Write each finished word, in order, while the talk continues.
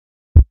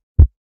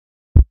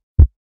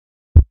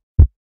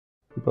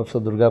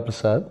Professor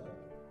Durgaprasad,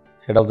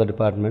 Head of the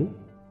Department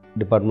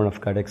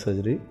of Cardiac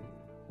Surgery,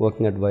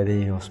 working at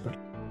Vaidehi Hospital.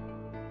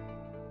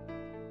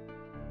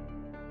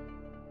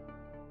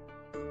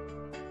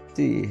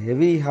 See,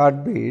 heavy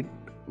heartbeat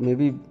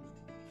maybe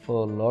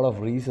for a lot of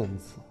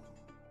reasons.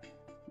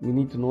 We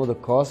need to know the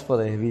cause for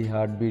the heavy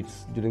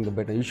heartbeats during the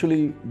bedtime.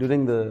 Usually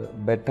during the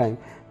bedtime,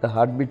 the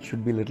heartbeat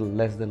should be a little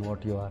less than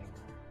what you are.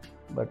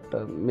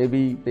 But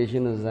maybe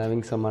patient is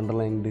having some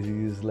underlying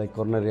disease like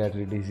coronary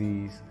artery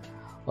disease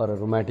or a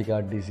rheumatic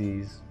heart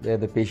disease where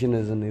the patient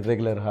is in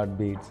irregular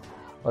heartbeats,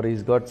 or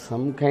he's got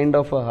some kind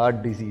of a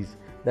heart disease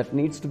that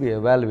needs to be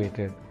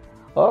evaluated,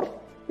 or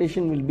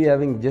patient will be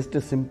having just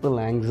a simple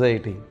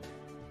anxiety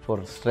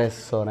for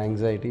stress or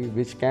anxiety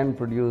which can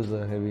produce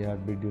a heavy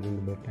heartbeat during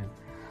the bedtime.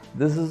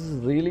 This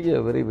is really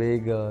a very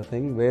vague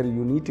thing where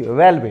you need to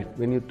evaluate.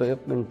 When you talk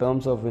in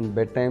terms of in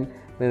bedtime,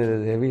 when there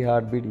is a heavy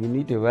heartbeat, you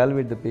need to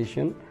evaluate the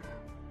patient.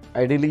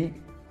 Ideally,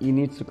 he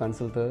needs to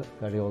consult a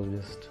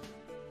cardiologist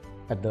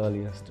at the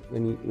earliest.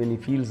 When he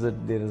feels that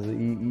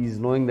he is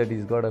knowing that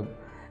he's got a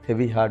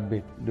heavy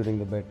heartbeat during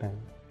the bedtime,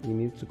 he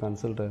needs to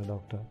consult a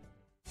doctor.